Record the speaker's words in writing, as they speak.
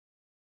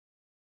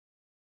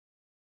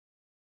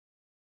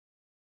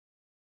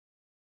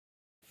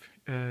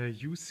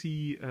You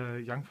see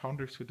young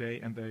founders today,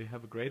 and they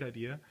have a great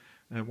idea,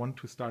 want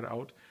to start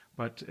out,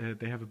 but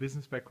they have a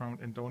business background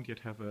and don't yet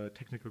have a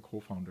technical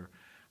co-founder.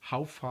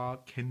 How far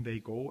can they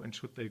go, and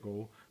should they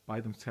go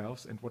by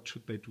themselves, and what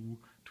should they do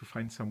to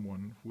find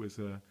someone who is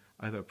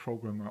either a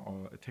programmer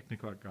or a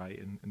technical guy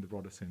in the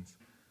broader sense?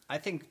 I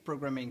think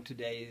programming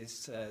today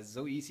is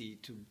so easy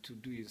to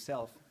do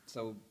yourself.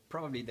 So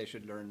probably they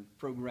should learn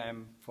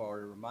program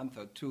for a month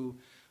or two,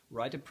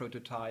 write a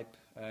prototype,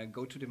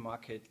 go to the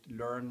market,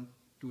 learn,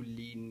 do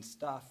lean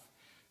stuff,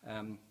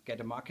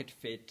 get a market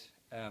fit,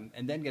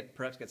 and then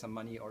perhaps get some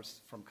money or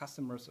from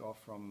customers or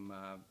from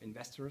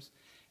investors,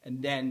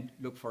 and then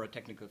look for a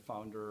technical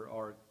founder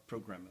or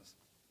programmers.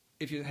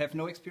 If you have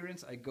no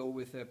experience, I go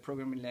with a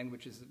programming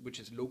language which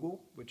is Logo,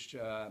 which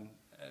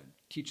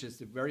teaches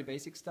the very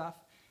basic stuff.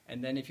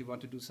 And then if you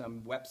want to do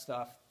some web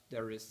stuff,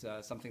 there is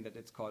something that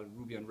it's called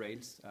Ruby on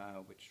Rails,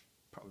 which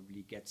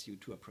probably gets you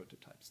to a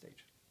prototype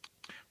stage.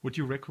 Would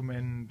you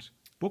recommend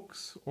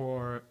books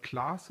or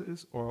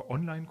classes or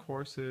online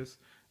courses?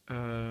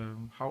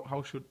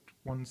 How should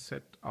one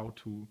set out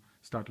to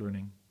start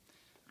learning?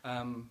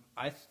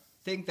 I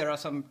think there are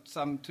some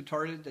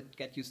tutorials that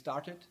get you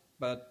started,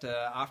 but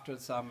after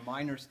some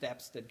minor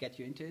steps that get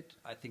you into it,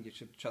 I think you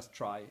should just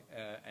try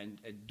and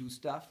do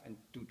stuff and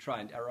do try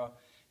and error.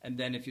 And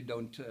then if you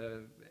don't,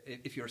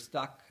 if you're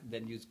stuck,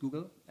 then use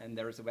Google. And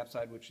there is a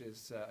website which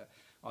is,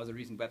 was a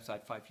recent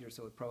website 5 years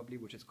old probably,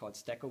 which is called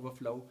Stack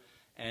Overflow.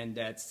 And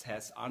that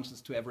has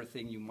answers to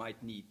everything you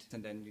might need.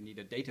 And then you need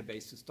a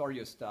database to store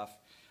your stuff.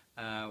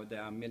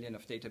 There are a million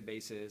of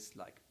databases,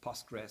 like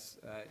Postgres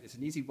is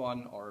an easy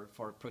one, or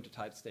for a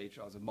prototype stage,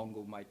 also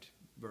Mongo might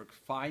work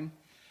fine.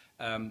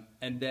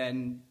 And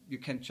then you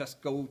can just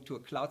go to a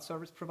cloud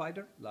service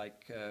provider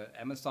like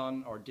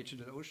Amazon or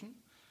DigitalOcean,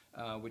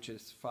 which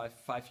is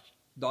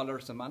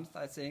 $5 a month,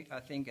 I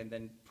think, and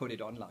then put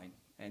it online.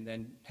 And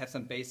then have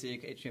some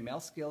basic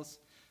HTML skills,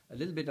 a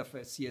little bit of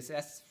a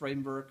CSS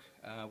framework,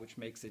 which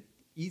makes it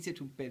easier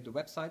to build a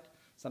website,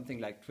 something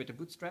like Twitter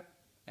Bootstrap.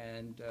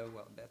 And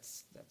well,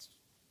 that's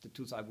the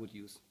tools I would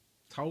use.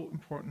 How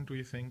important do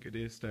you think it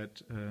is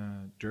that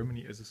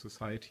Germany as a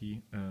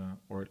society,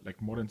 or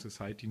like modern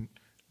society,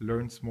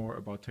 learns more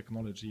about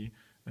technology,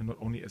 and not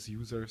only as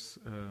users,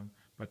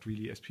 but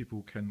really as people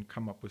who can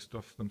come up with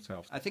stuff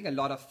themselves? I think a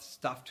lot of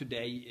stuff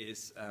today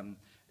is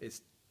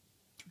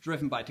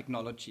driven by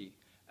technology.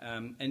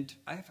 And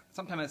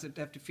sometimes I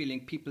have the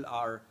feeling people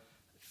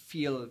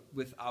feel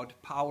without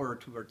power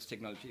towards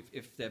technology.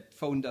 If their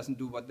phone doesn't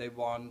do what they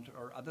want,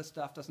 or other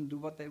stuff doesn't do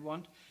what they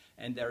want,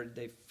 and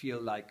they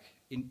feel like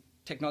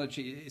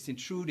technology is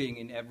intruding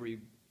in every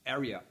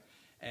area.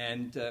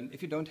 And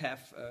if you don't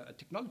have a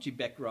technology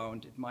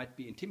background, it might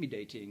be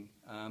intimidating.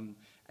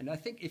 And I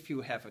think if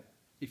you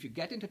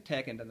get into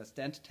tech and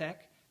understand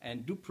tech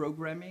and do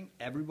programming,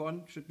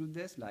 everyone should do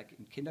this, like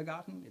in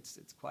kindergarten,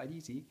 it's quite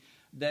easy.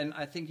 Then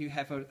I think you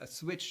have a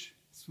switched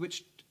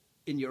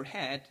in your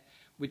head,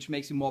 which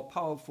makes you more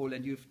powerful,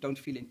 and you don't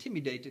feel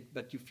intimidated,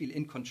 but you feel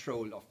in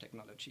control of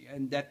technology.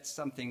 And that's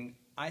something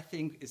I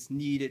think is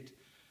needed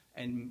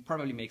and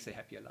probably makes a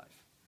happier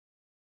life.